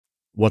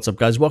What's up,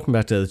 guys? Welcome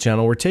back to the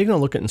channel. We're taking a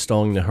look at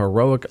installing the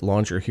Heroic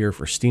launcher here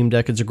for Steam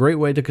Deck. It's a great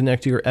way to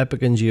connect to your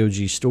Epic and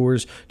GOG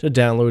stores to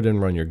download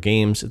and run your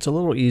games. It's a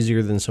little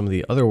easier than some of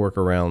the other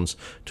workarounds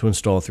to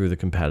install through the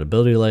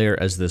compatibility layer,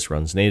 as this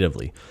runs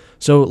natively.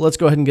 So let's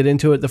go ahead and get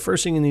into it. The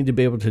first thing you need to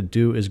be able to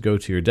do is go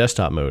to your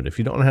desktop mode. If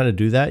you don't know how to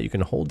do that, you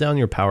can hold down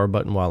your power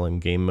button while in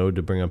game mode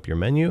to bring up your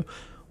menu,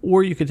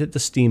 or you could hit the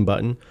Steam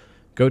button,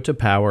 go to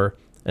power,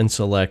 and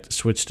select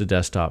switch to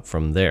desktop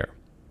from there.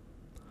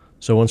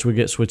 So once we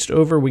get switched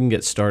over, we can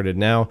get started.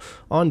 Now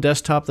on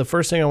desktop, the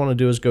first thing I want to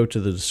do is go to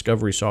the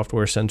Discovery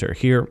Software Center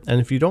here. And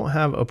if you don't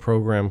have a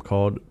program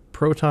called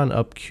Proton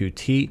Up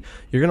QT,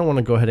 you're going to want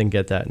to go ahead and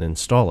get that and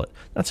install it.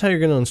 That's how you're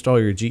going to install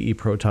your GE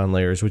Proton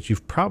layers, which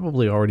you've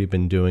probably already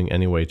been doing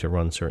anyway to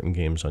run certain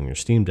games on your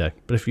Steam Deck.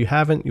 But if you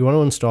haven't, you want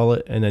to install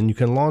it, and then you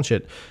can launch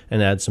it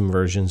and add some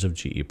versions of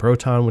GE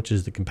Proton, which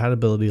is the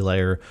compatibility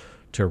layer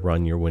to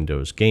run your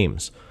Windows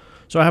games.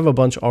 So I have a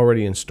bunch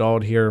already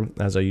installed here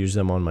as I use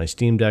them on my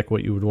Steam Deck.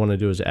 What you would want to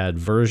do is add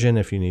version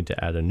if you need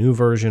to add a new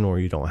version or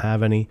you don't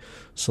have any.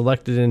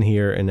 Select it in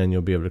here, and then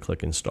you'll be able to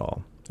click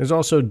install. There's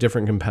also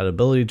different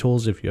compatibility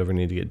tools if you ever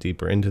need to get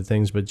deeper into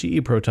things, but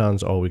GE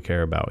Proton's all we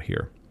care about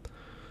here.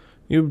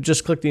 You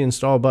just click the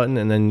install button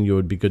and then you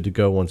would be good to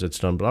go once it's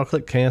done. But I'll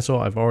click cancel.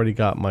 I've already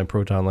got my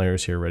Proton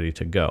layers here ready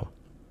to go.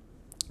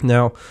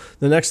 Now,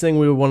 the next thing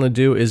we want to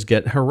do is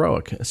get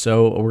Heroic.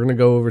 So we're going to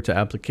go over to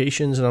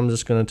applications, and I'm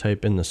just going to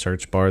type in the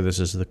search bar.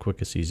 This is the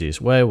quickest, easiest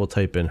way. We'll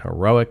type in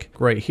Heroic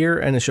right here,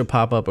 and it should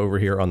pop up over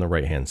here on the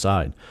right-hand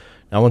side.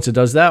 Now, once it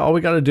does that, all we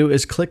got to do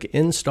is click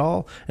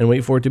install and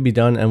wait for it to be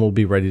done, and we'll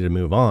be ready to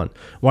move on.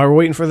 While we're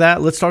waiting for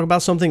that, let's talk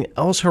about something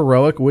else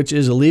heroic, which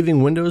is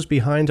leaving Windows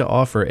behind to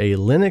offer a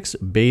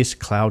Linux-based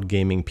cloud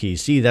gaming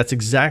PC. That's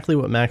exactly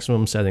what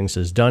Maximum Settings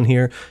has done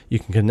here. You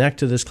can connect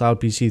to this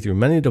cloud PC through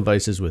many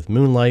devices with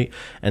Moonlight,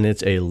 and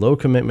it's a low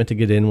commitment to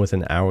get in with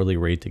an hourly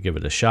rate to give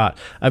it a shot.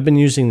 I've been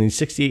using the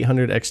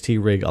 6800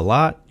 XT rig a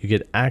lot. You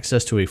get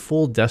access to a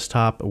full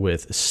desktop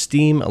with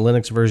Steam, a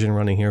Linux version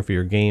running here for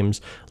your games,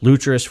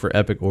 Lutris for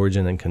Epic,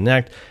 Origin, and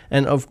Connect,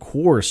 and of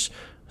course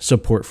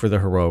support for the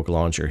Heroic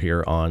launcher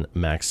here on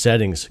max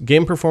settings.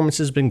 Game performance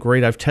has been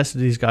great. I've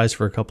tested these guys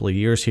for a couple of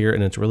years here,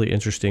 and it's really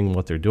interesting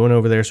what they're doing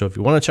over there. So if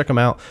you want to check them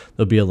out,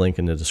 there'll be a link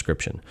in the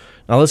description.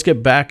 Now let's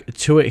get back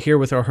to it here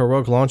with our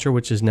Heroic launcher,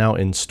 which is now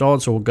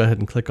installed. So we'll go ahead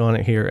and click on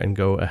it here and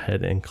go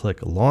ahead and click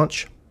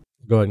launch.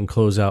 Go ahead and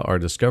close out our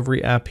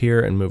Discovery app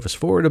here and move us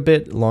forward a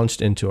bit,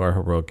 launched into our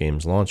Heroic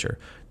Games launcher.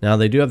 Now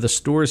they do have the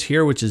stores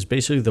here, which is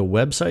basically the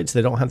websites.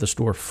 They don't have the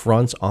store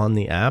fronts on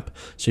the app,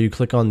 so you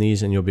click on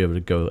these and you'll be able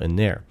to go in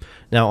there.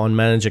 Now on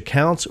Manage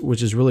Accounts,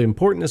 which is really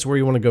important, is where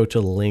you want to go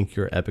to link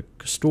your Epic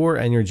Store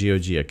and your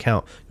GOG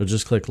account. You'll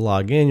just click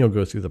log in, you'll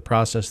go through the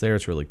process there.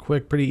 It's really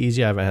quick, pretty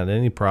easy. I haven't had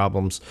any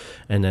problems,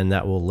 and then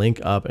that will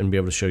link up and be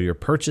able to show your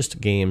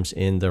purchased games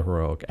in the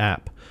Heroic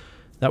app.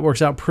 That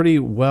works out pretty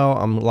well.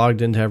 I'm logged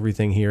into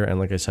everything here, and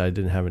like I said, I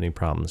didn't have any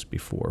problems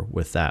before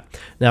with that.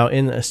 Now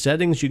in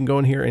settings, you can go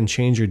in here and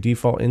change your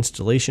default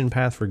installation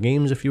path for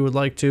games if you would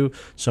like to,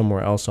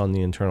 somewhere else on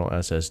the internal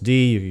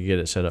SSD. You could get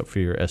it set up for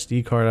your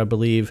SD card, I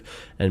believe,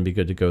 and be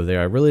good to go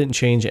there. I really didn't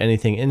change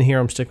anything in here.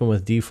 I'm sticking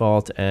with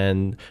default,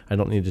 and I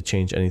don't need to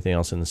change anything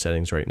else in the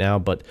settings right now,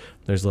 but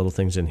there's little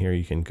things in here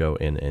you can go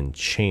in and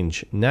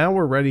change. Now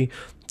we're ready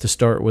to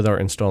start with our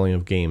installing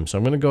of games. So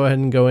I'm going to go ahead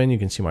and go in. You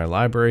can see my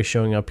library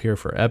showing up here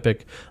for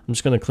Epic. I'm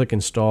just going to click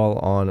install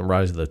on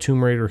Rise of the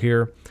Tomb Raider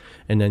here,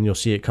 and then you'll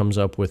see it comes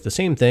up with the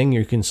same thing.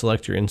 You can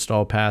select your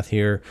install path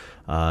here,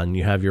 and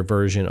you have your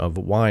version of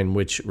Wine,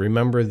 which,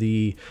 remember,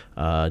 the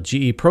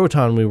GE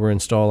Proton we were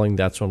installing,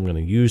 that's what I'm going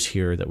to use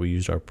here, that we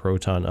used our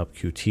Proton Up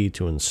QT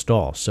to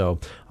install. So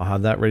I'll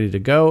have that ready to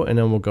go, and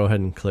then we'll go ahead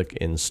and click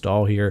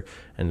install here,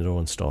 and it'll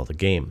install the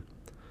game.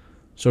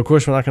 So of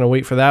course we're not going to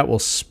wait for that. We'll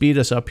speed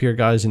us up here,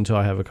 guys, until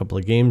I have a couple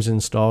of games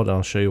installed, and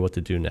I'll show you what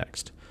to do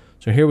next.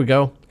 So here we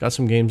go, got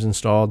some games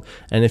installed,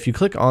 and if you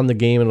click on the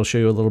game, it'll show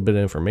you a little bit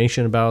of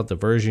information about it, the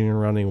version you're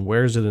running,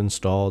 where's it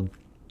installed,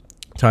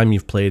 time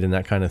you've played, and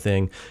that kind of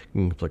thing.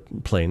 You can click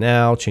play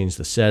now, change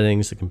the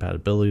settings, the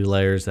compatibility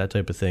layers, that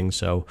type of thing.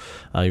 So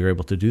you're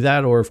able to do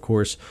that, or of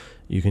course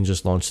you can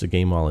just launch the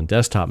game while in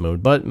desktop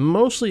mode, but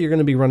mostly you're going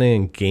to be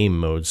running in game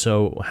mode.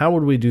 So how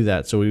would we do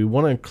that? So we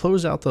want to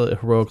close out the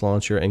Heroic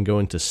launcher and go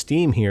into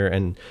Steam here,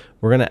 and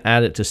we're going to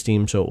add it to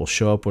Steam so it will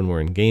show up when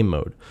we're in game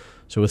mode.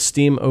 So with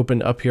Steam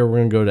opened up here, we're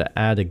going to go to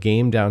add a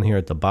game down here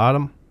at the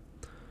bottom,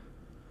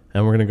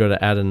 and we're going to go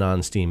to add a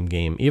non-Steam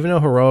game. Even though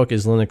Heroic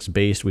is Linux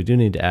based, we do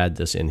need to add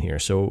this in here.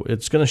 So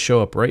it's going to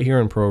show up right here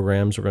in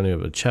programs. We're going to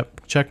go to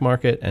check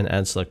mark it and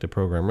add selected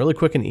program. Really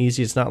quick and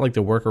easy. It's not like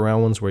the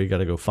workaround ones where you got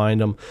to go find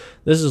them.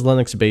 This is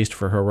Linux based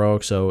for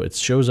Heroic, so it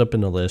shows up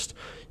in the list.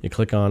 You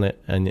click on it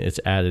and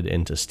it's added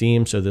into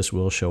Steam. So this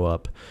will show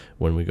up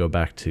when we go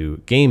back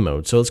to game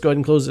mode. So let's go ahead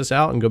and close this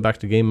out and go back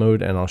to game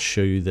mode, and I'll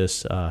show you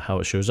this, how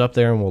it shows up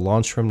there, and we'll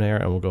launch from there,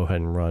 and we'll go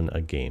ahead and run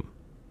a game.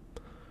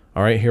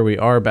 All right, here we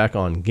are back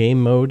on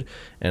game mode,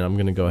 and I'm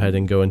going to go ahead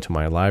and go into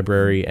my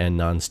library and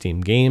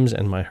non-Steam games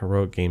and my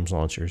Heroic Games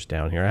launchers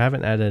down here. I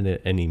haven't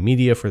added any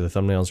media for the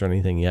thumbnails or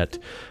anything yet,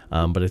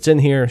 but it's in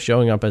here,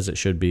 showing up as it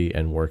should be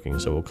and working.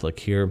 So we'll click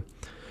here.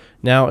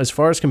 Now, as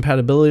far as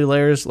compatibility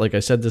layers, like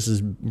I said, this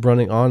is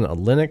running on a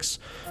Linux.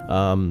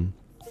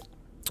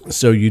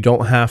 So you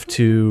don't have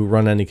to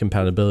run any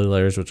compatibility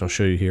layers, which I'll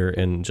show you here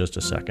in just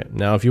a second.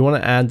 Now, if you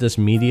want to add this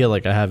media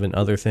like I have in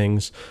other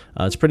things,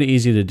 it's pretty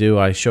easy to do.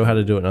 I show how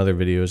to do it in other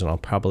videos, and I'll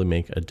probably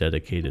make a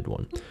dedicated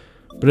one.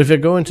 But if you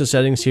go into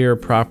settings here,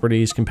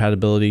 properties,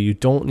 compatibility, you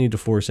don't need to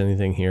force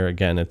anything here.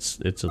 Again, it's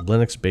a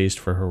Linux based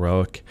for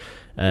Heroic,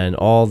 and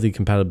all the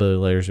compatibility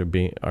layers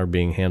are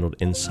being handled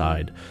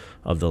inside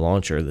of the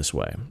launcher this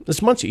way.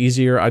 It's much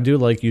easier. I do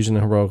like using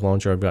the Heroic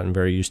launcher. I've gotten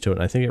very used to it,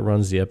 and I think it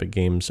runs the Epic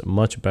games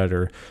much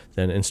better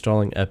than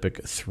installing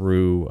Epic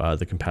through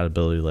the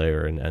compatibility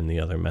layer and the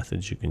other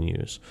methods you can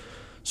use.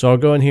 So I'll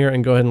go in here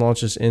and go ahead and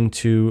launch this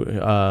into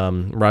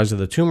Rise of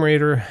the Tomb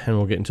Raider, and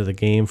we'll get into the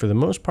game. For the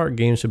most part,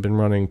 games have been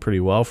running pretty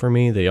well for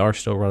me. They are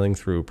still running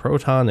through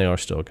Proton. They are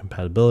still a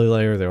compatibility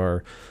layer. There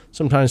are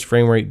sometimes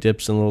frame rate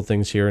dips and little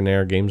things here and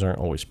there. Games aren't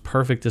always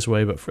perfect this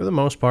way, but for the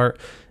most part,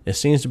 it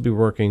seems to be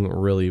working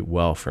really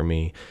well for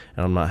me,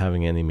 and I'm not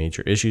having any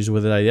major issues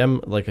with it. I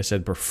am, like I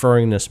said,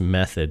 preferring this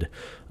method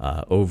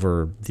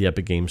over the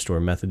Epic Game Store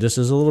method. This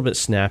is a little bit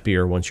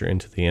snappier once you're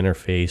into the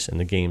interface, and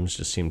the games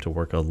just seem to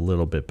work a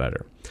little bit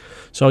better.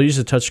 So I'll use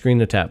the touchscreen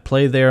to tap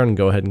play there and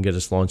go ahead and get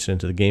us launched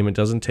into the game. It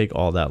doesn't take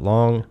all that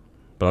long,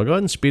 but I'll go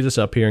ahead and speed us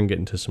up here and get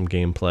into some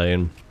gameplay.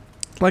 And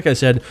like I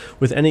said,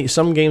 with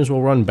some games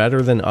will run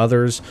better than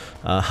others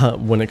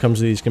when it comes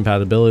to these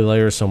compatibility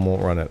layers. Some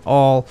won't run at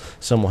all.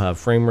 Some will have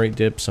frame rate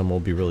dips. Some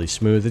will be really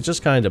smooth. It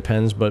just kind of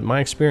depends. But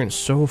my experience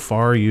so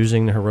far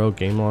using the Heroic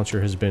Game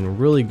Launcher has been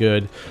really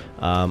good.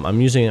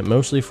 I'm using it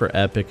mostly for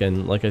Epic,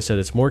 and like I said,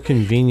 it's more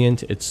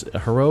convenient.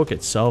 Heroic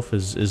itself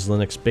is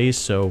Linux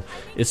based, so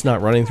it's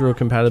not running through a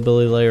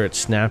compatibility layer. It's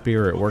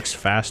snappier. It works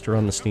faster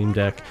on the Steam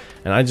Deck,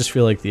 and I just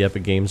feel like the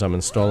Epic games I'm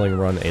installing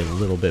run a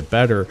little bit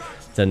better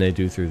than they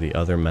do through the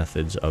other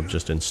methods of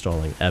just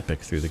installing Epic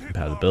through the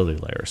compatibility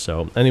layer.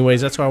 So anyways,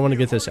 that's why I want to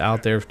get this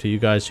out there to you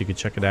guys so you can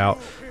check it out,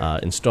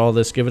 install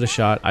this, give it a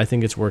shot. I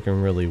think it's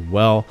working really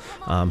well.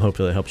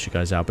 Hopefully it helps you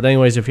guys out. But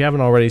anyways, if you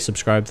haven't already,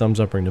 subscribe,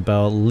 thumbs up, ring the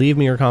bell, leave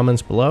me your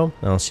comments below,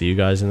 and I'll see you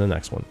guys in the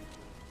next one.